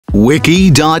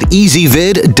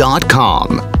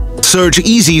Wiki.ezvid.com. Search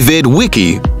EasyVid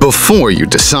Wiki before you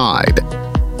decide.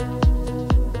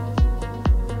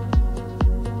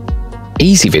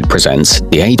 EasyVid presents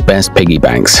the 8 best piggy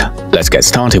banks. Let's get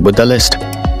started with the list.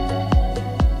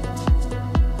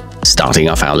 Starting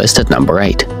off our list at number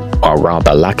 8. While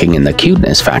rather lacking in the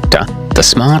cuteness factor, the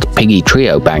Smart Piggy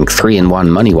Trio Bank 3-in-1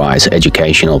 MoneyWise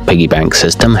educational piggy bank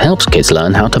system helps kids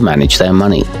learn how to manage their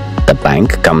money. The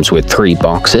bank comes with 3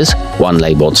 boxes, one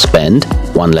labeled Spend,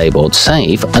 one labeled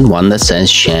Save, and one that says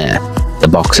Share. The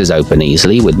boxes open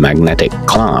easily with magnetic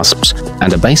clasps,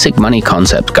 and a basic money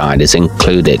concept guide is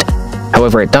included.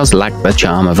 However, it does lack the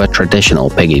charm of a traditional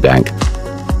piggy bank.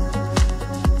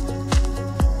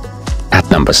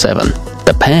 At number 7.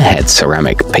 The Pearhead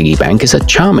ceramic piggy bank is a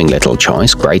charming little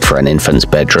choice, great for an infant's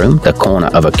bedroom, the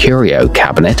corner of a curio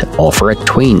cabinet, or for a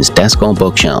tween's desk or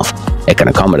bookshelf. It can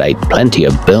accommodate plenty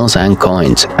of bills and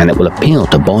coins, and it will appeal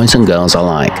to boys and girls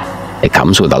alike. It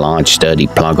comes with a large sturdy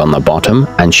plug on the bottom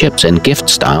and ships in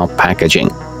gift-style packaging,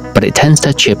 but it tends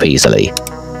to chip easily.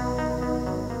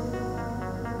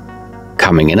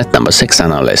 Coming in at number 6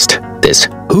 on our list, this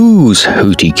Who's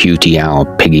Hootie Cutie Owl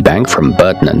piggy bank from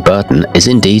Burton & Burton is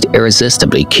indeed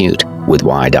irresistibly cute, with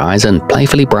wide eyes and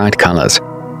playfully bright colors.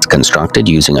 It's constructed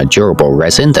using a durable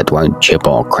resin that won't chip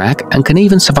or crack and can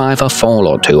even survive a fall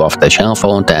or two off the shelf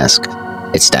or desk.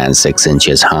 It stands 6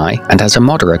 inches high and has a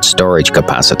moderate storage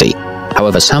capacity.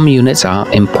 However, some units are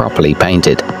improperly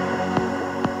painted.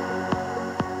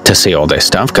 To see all this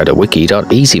stuff, go to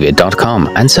wiki.ezvid.com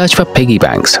and search for piggy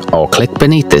banks, or click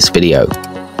beneath this video.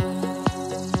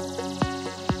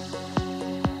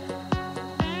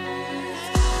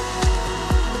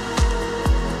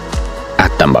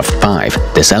 At number 5,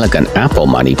 this elegant Apple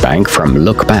money bank from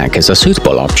Look Back is a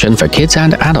suitable option for kids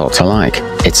and adults alike.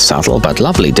 Its subtle but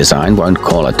lovely design won't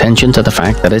call attention to the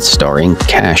fact that it's storing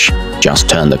cash. Just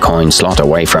turn the coin slot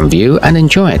away from view and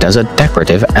enjoy it as a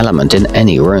decorative element in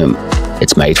any room.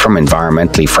 It's made from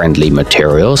environmentally friendly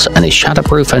materials and is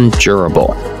shutterproof and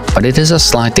durable, but it is a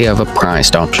slightly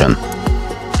overpriced option.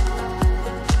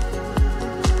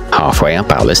 Halfway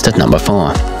up our list at number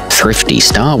 4. Thrifty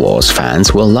Star Wars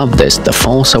fans will love this The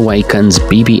Force Awakens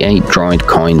BB-8 Droid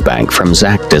coin bank from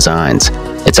Zack Designs.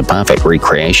 It's a perfect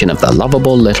recreation of the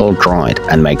lovable little droid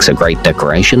and makes a great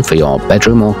decoration for your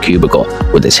bedroom or cubicle,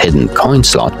 with this hidden coin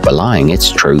slot belying its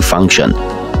true function.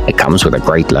 It comes with a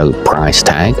great low price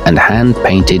tag and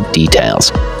hand-painted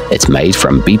details. It's made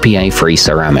from BPA-free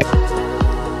ceramic.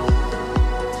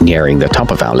 Nearing the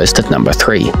top of our list at number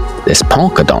 3, this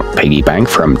polka dot piggy bank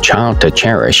from Child to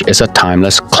Cherish is a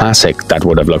timeless classic that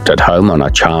would have looked at home on a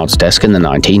child's desk in the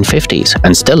 1950s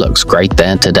and still looks great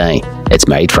there today. It's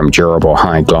made from durable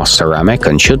high-gloss ceramic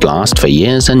and should last for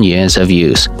years and years of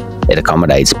use. It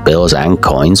accommodates bills and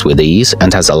coins with ease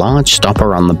and has a large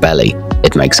stopper on the belly.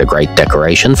 It makes a great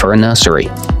decoration for a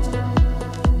nursery.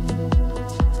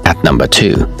 At number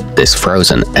 2, this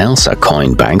frozen Elsa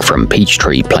coin bank from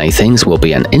Peachtree Playthings will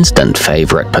be an instant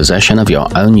favorite possession of your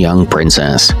own young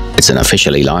princess. It's an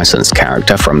officially licensed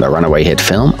character from the runaway hit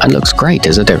film and looks great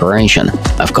as a decoration.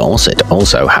 Of course, it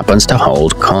also happens to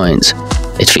hold coins.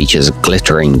 It features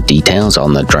glittering details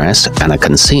on the dress and a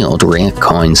concealed rear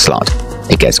coin slot.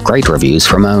 It gets great reviews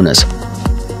from owners.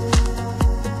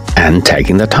 And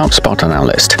taking the top spot on our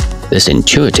list, this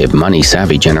intuitive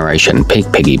money-savvy generation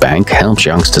piggy bank helps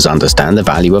youngsters understand the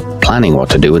value of planning what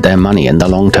to do with their money in the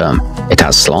long term. It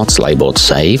has slots labeled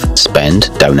Save,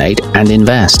 Spend, Donate, and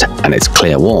Invest, and its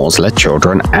clear walls let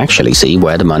children actually see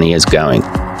where the money is going.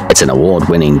 It's an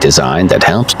award-winning design that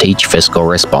helps teach fiscal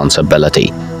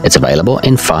responsibility. It's available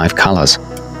in 5 colors.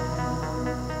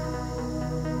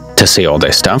 To see all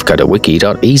this stuff, go to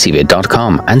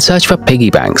wiki.ezvid.com and search for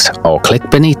piggy banks, or click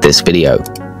beneath this video.